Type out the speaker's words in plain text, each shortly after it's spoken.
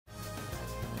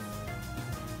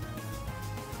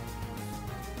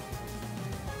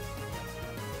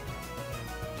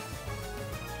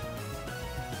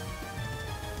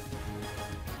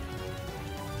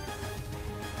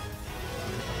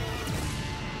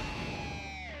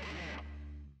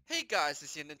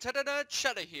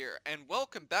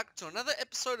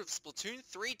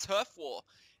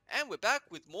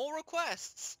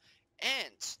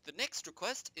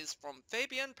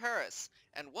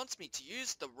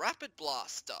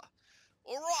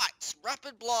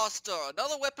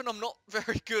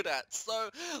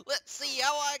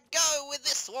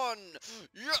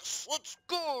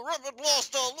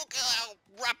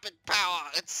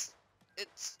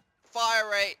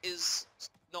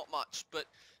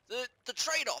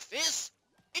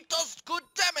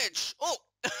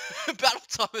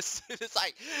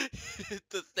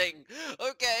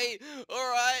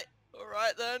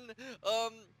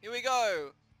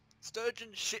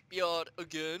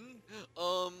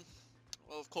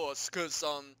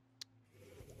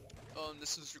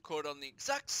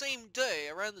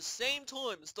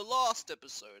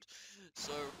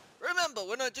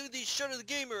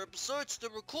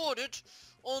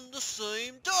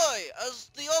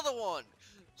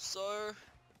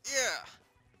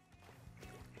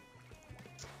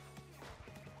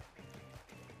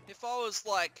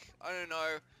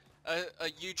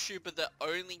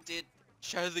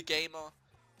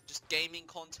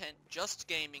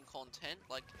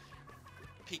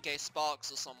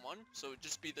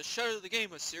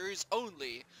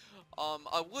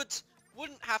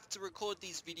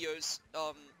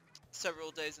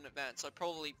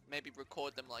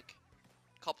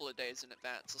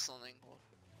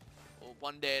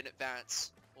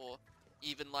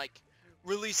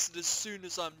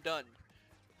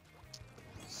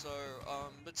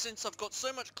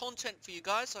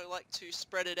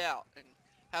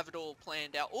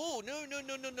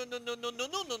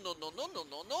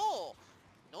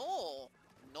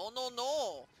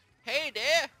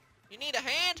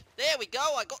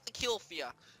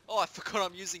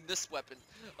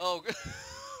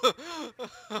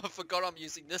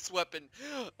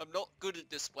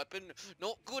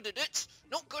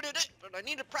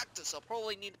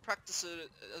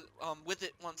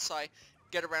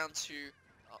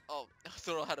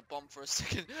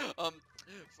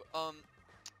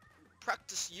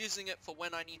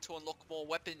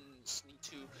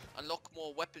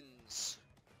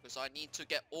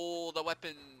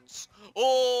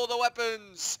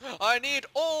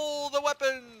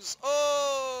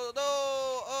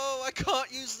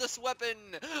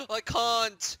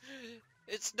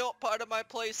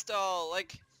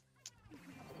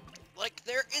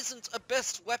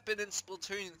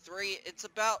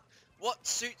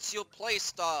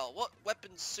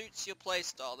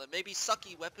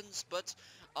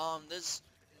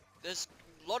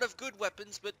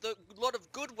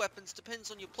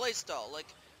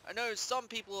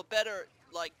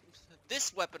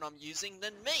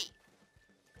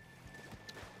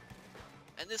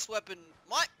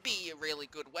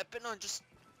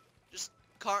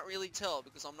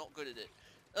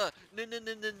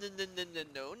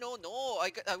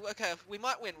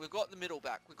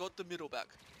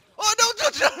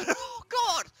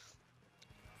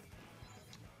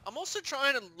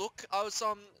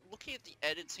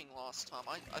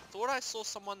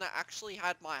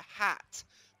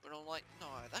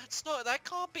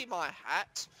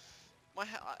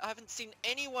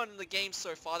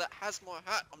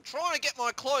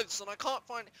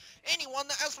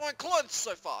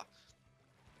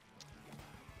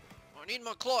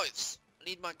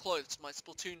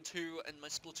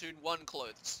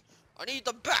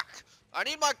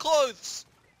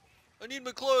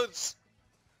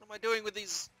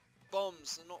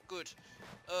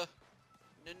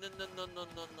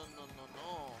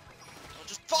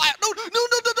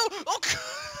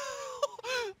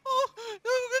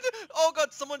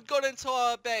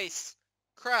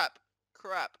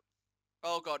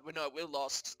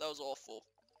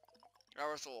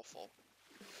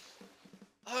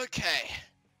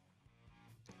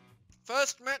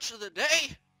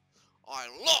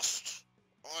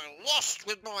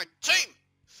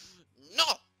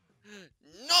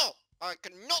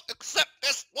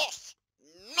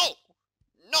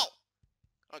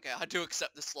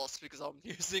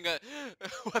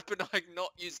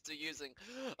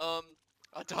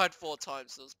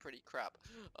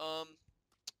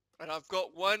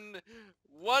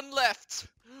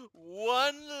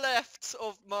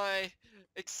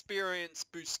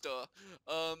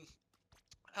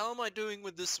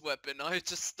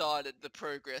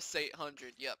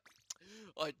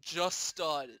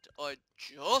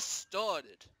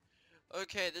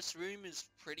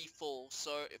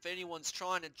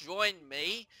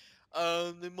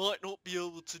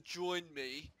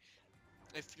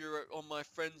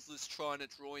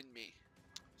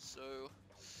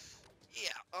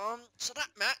So that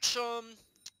match, no,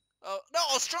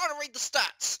 I was trying to read the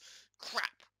stats. Crap.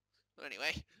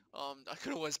 Anyway, I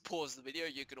can always pause the video.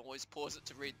 You can always pause it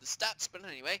to read the stats. But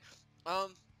anyway,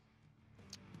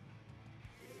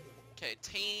 okay,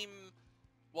 Team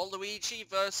Waluigi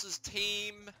versus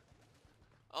Team,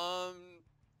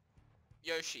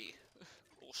 Yoshi.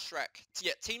 Or Shrek.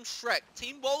 Yeah, Team Shrek.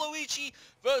 Team Waluigi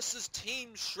versus Team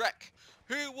Shrek.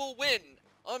 Who will win?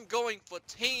 I'm going for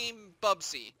Team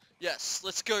Bubsy. Yes,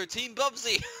 let's go Team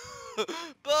Bubsy.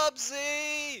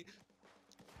 Bubsy!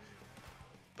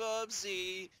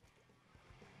 Bubsy.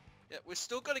 Yeah, we're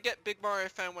still gonna get Big Mario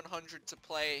Fan 100 to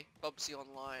play Bubsy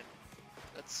online.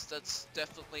 That's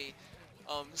definitely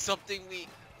something we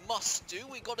must do.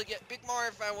 We gotta get Big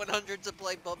Mario Fan 100 to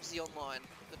play Bubsy online.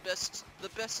 The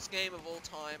best game of all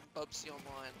time, Bubsy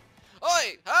online.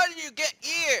 Oi! How did you get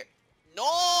here?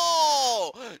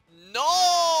 No!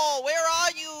 No! Where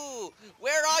are you?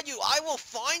 Where are you? I will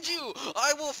find you!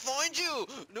 I will find you!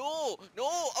 No! No!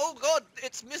 Oh god!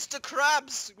 It's Mr.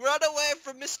 Krabs! Run away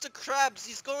from Mr. Krabs!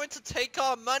 He's going to take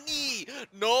our money!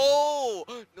 No!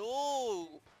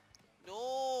 No!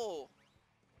 No!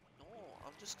 No!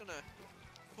 I'm just gonna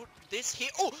put this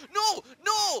here. Oh! No!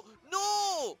 No!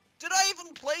 No! Did I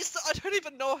even place it? I don't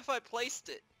even know if I placed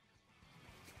it.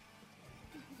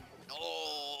 No!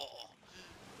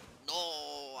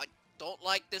 No, I don't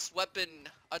like this weapon.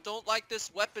 I don't like this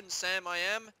weapon, Sam, I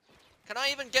am. Can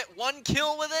I even get one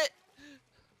kill with it?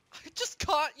 I just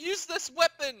can't use this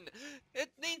weapon. It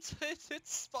needs,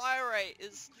 its fire rate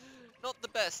is not the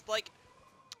best. Like,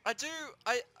 I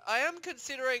am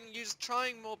considering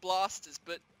trying more blasters,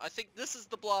 but I think this is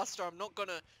the blaster I'm not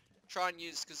gonna try and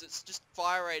use because it's just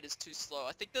fire rate is too slow.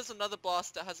 I think there's another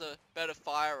blaster that has a better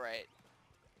fire rate.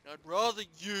 I'd rather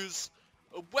use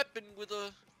a weapon with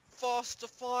a faster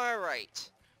fire rate.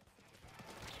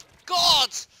 God!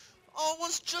 I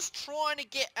was just trying to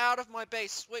get out of my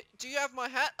base. Wait, do you have my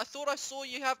hat? I thought I saw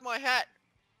you have my hat.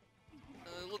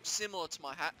 It looked similar to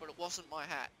my hat, but it wasn't my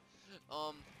hat.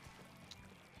 It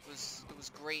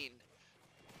was green.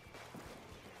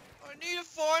 I need to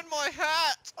find my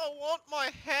hat! I want my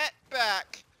hat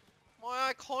back!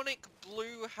 My iconic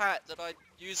blue hat that I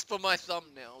use for my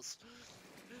thumbnails.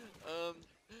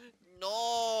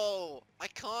 No! I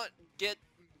can't get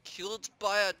killed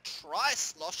by a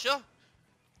tri-slosher!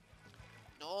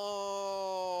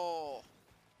 No!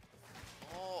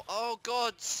 No! Oh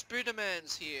god,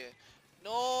 Spooderman's here!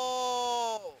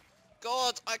 No!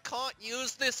 God, I can't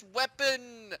use this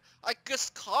weapon! I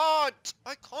just can't!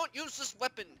 I can't use this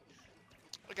weapon!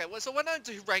 Okay, well, so when I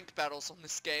do ranked battles on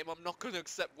this game, I'm not going to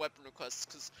accept weapon requests,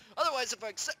 because otherwise if I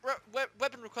accept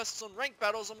weapon requests on ranked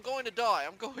battles, I'm going to die.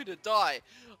 I'm going to die.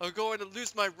 I'm going to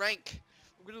lose my rank.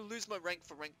 I'm going to lose my rank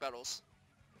for ranked battles.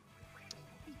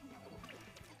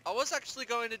 I was actually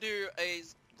going to do a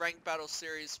ranked battle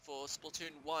series for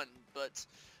Splatoon 1, but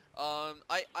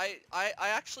I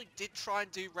actually did try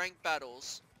and do ranked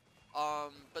battles.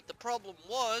 But the problem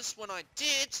was, when I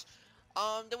did,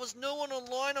 there was no one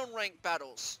online on ranked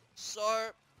battles,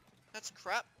 so that's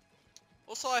crap.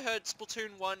 Also, I heard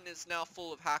Splatoon 1 is now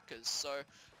full of hackers, so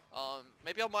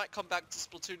maybe I might come back to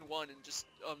Splatoon 1 and just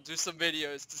do some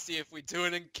videos to see if we do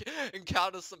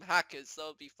encounter some hackers. That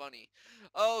would be funny.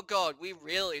 Oh god, we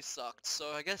really sucked,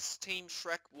 so I guess Team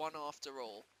Shrek won after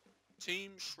all.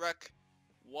 Team Shrek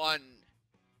won.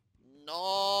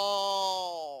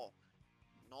 No!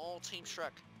 No, Team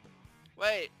Shrek.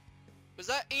 Wait. Was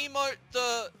that emote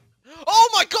the... Oh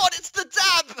my god, it's the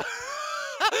dab!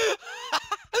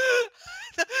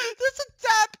 There's a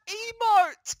dab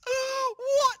emote!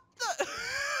 What the...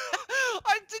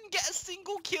 I didn't get a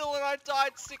single kill and I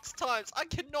died 6 times. I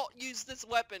cannot use this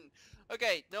weapon.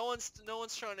 Okay, no one's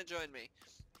trying to join me.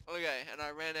 Okay, and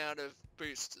I ran out of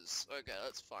boosters. Okay,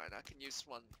 that's fine. I can use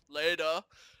one later.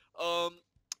 Of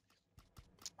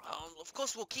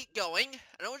course we'll keep going,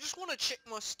 and I just want to check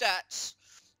my stats.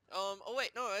 Oh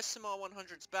wait, no, SMR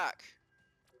 100's back.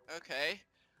 Okay.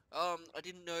 I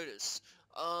didn't notice.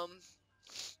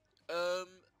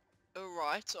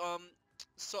 Alright,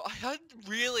 so I had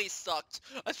really sucked.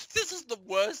 I think this is the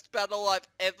worst battle I've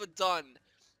ever done.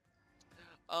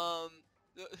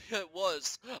 It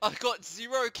was. I got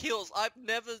 0 kills. I've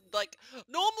never, like,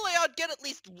 normally I'd get at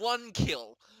least 1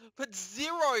 kill, but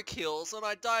 0 kills, and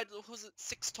I died, was it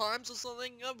 6 times or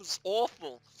something? That was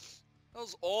awful. That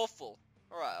was awful.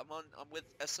 Alright, I'm with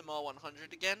SMR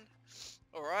 100 again.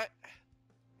 Alright.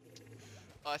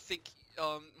 I think,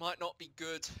 might not be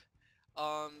good,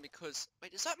 because,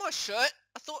 wait, is that my shirt?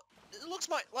 I thought, it looks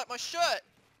like my shirt.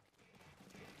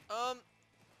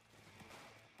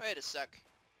 Wait a sec.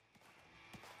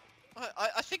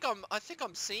 I think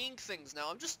I'm seeing things now.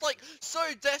 I'm just like so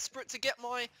desperate to get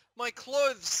my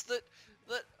clothes that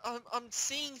I'm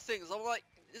seeing things. I'm like,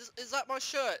 is that my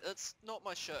shirt? That's not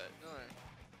my shirt. No,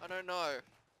 I don't know.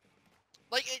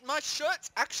 Like my shirt's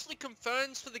actually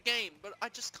confirmed for the game, but I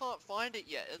just can't find it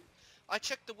yet. And I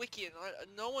checked the wiki and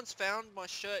no one's found my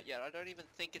shirt yet. I don't even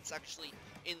think it's actually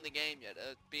in the game yet.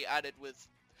 It'd be added with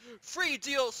free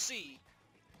DLC.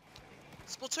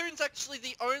 Splatoon's actually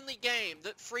the only game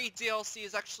that free DLC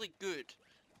is actually good.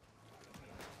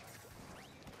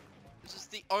 This is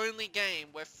the only game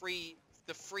where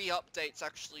the free updates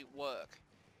actually work.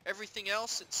 Everything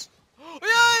else, it's...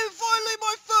 Yay! Finally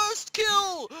my first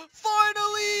kill!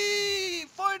 Finally!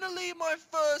 Finally my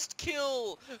first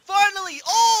kill! Finally!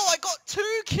 Oh, I got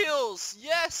 2 kills!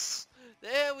 Yes!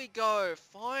 There we go.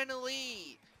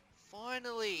 Finally!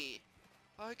 Finally!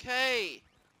 Okay.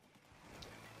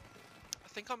 I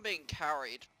think I'm being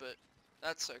carried, but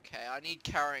that's okay. I need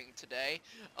carrying today.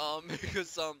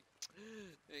 Because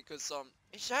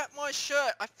is that my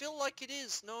shirt? I feel like it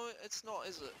is. No, it's not,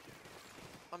 is it?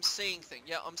 I'm seeing things.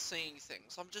 Yeah, I'm seeing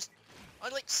things. I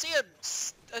like see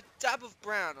a dab of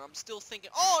brown, and I'm still thinking,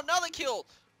 oh, another kill!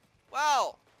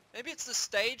 Wow. Maybe it's the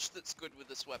stage that's good with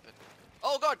this weapon.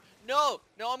 Oh god, no!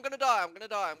 No, I'm gonna die, I'm gonna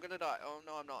die, I'm gonna die. Oh,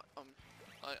 no, I'm not.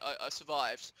 I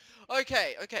survived.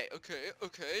 Okay,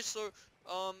 so,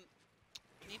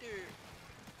 need to...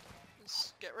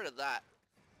 Let's get rid of that.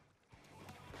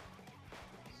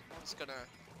 Someone's gonna...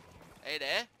 Hey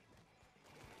there?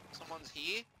 Someone's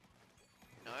here?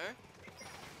 No?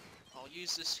 I'll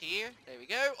use this here. There we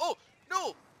go. Oh!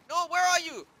 No! No, where are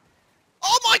you?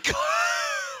 Oh my god!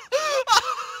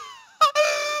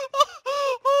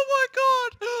 Oh my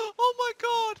god! Oh my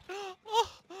god! Oh,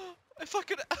 if I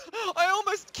could... I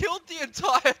almost killed the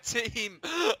entire team!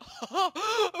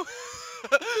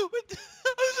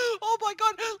 Oh my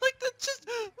god! Like, that's just...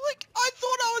 Like, I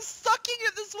thought I was sucking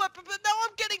at this weapon, but now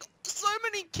I'm getting so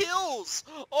many kills!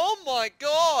 Oh my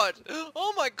god!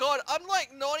 Oh my god! I'm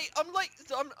like not...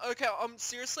 okay,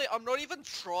 seriously, I'm not even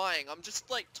trying. I'm just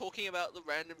like talking about the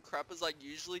random crap as I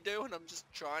usually do, and I'm just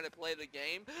trying to play the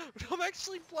game. But I'm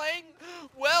actually playing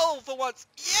well for once.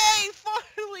 Yay!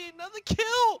 Finally, another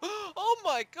kill! Oh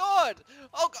my god!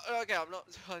 Oh god, okay, I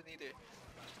need to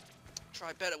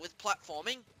try better with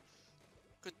platforming.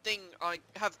 Good thing I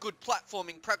have good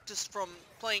platforming practice from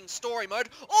playing story mode.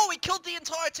 Oh, we killed the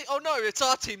entire team! Oh no, it's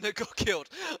our team that got killed.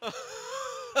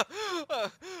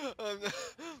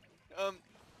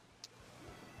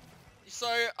 So,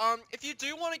 if you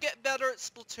do want to get better at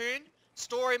Splatoon,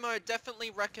 story mode definitely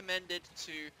recommended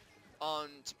to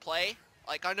play.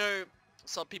 Like, I know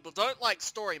some people don't like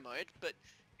story mode, but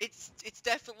it's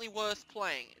definitely worth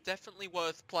playing. Definitely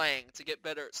worth playing to get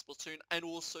better at Splatoon and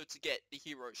also to get the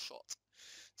hero shot.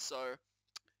 So,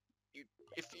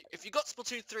 if you got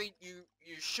Splatoon 3, you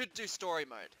should do story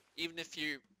mode, even if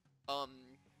you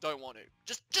don't want to.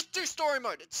 Just do story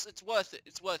mode. It's worth it.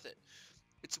 It's worth it.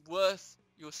 It's worth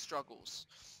your struggles.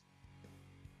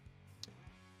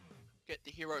 Get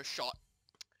the hero shot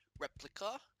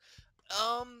replica.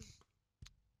 That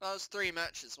was 3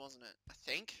 matches, wasn't it? I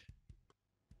think.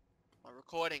 My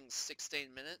recording's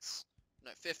 16 minutes.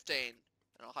 No, 15. And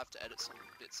I'll have to edit some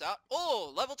bits out.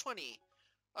 Oh, level 20.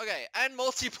 Okay, and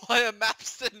multiplayer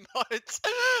maps and modes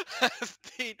have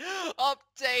been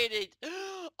updated.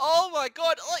 Oh my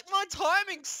god, like my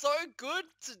timing's so good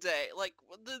today. Like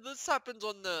this happened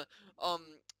on the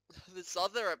this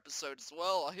other episode as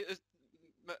well.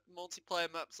 Multiplayer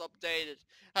maps updated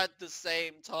at the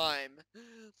same time.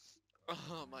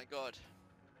 Oh my god.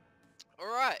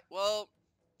 Alright, well,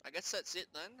 I guess that's it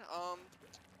then.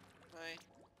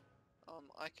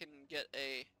 I can get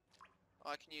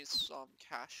I can use some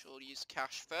cash. I'll use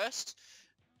cash first.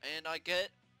 And I get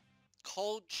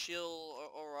cold chill,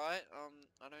 alright.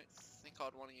 I don't think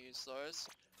I'd want to use those.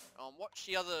 What's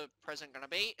the other present gonna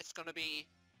be? It's gonna be...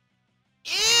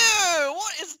 Ew!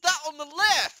 What is that on the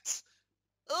left?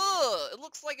 Ugh! It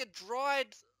looks like a dried...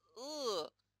 Ugh!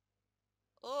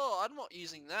 Oh, I'm not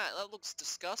using that. That looks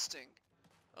disgusting.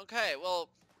 Okay, well,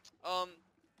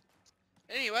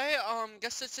 anyway,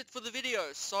 guess that's it for the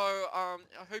video. So, I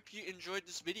hope you enjoyed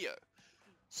this video.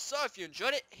 So, if you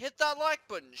enjoyed it, hit that like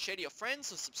button, share to your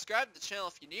friends, and subscribe to the channel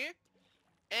if you're new.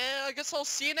 And I guess I'll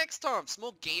see you next time. Some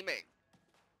more gaming.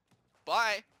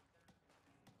 Bye.